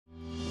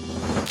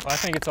Well, I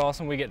think it's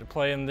awesome we get to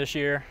play them this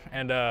year,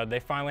 and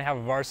they finally have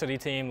a varsity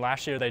team.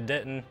 Last year they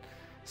didn't,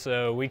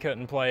 so we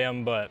couldn't play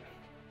them, but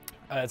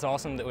it's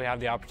awesome that we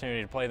have the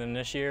opportunity to play them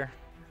this year.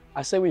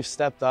 I say we've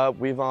stepped up.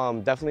 We've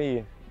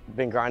definitely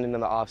been grinding in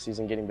the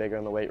off-season, getting bigger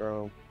in the weight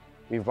room.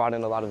 We've brought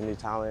in a lot of new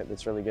talent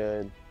that's really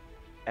good,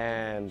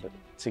 and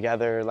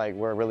together, like,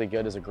 we're really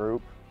good as a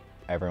group.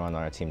 Everyone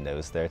on our team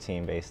knows their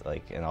team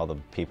and all the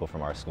people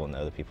from our school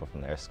know the people from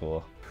their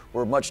school.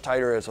 We're much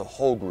tighter as a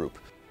whole group.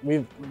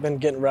 We've been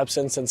getting reps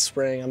in since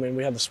spring. I mean,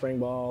 we had the spring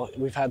ball.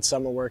 We've had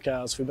summer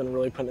workouts. We've been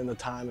really putting in the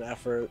time and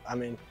effort. I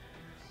mean,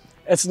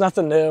 it's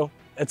nothing new.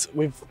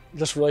 We've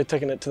just really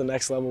taken it to the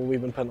next level.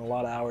 We've been putting a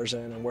lot of hours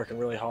in and working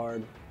really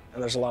hard,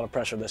 and there's a lot of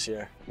pressure this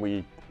year.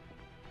 We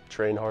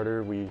train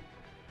harder. We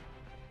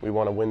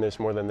want to win this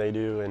more than they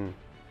do, and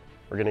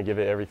we're going to give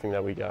it everything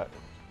that we got.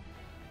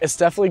 It's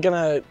definitely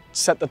going to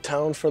set the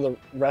tone for the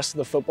rest of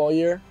the football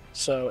year.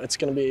 So it's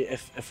going to be,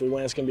 if we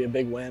win, it's going to be a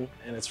big win,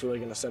 and it's really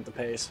going to set the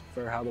pace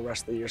for how the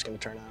rest of the year is going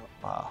to turn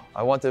out. Wow.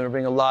 I want them to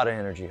bring a lot of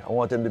energy. I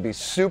want them to be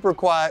super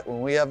quiet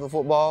when we have the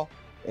football,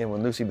 and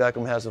when Lucy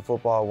Beckham has the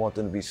football, I want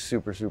them to be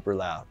super, super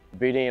loud.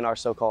 Beating our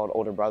so-called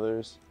older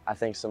brothers, I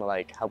think, is going to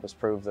like help us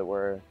prove that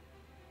we're,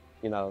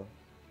 you know,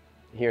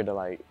 here to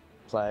like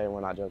play and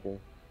we're not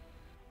joking.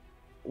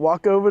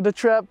 Walk over the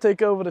trap,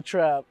 take over the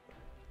trap.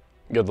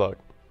 Good luck,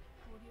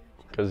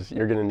 because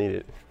you're going to need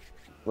it.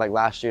 Like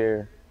last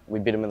year, we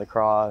beat them in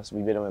lacrosse,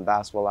 we beat them in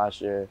basketball last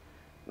year.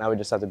 Now we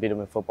just have to beat them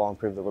in football and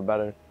prove that we're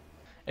better.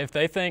 If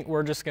they think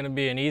we're just going to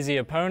be an easy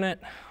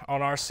opponent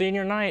on our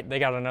senior night, they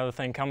got another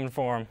thing coming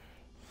for them.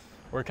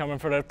 We're coming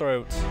for their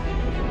throats.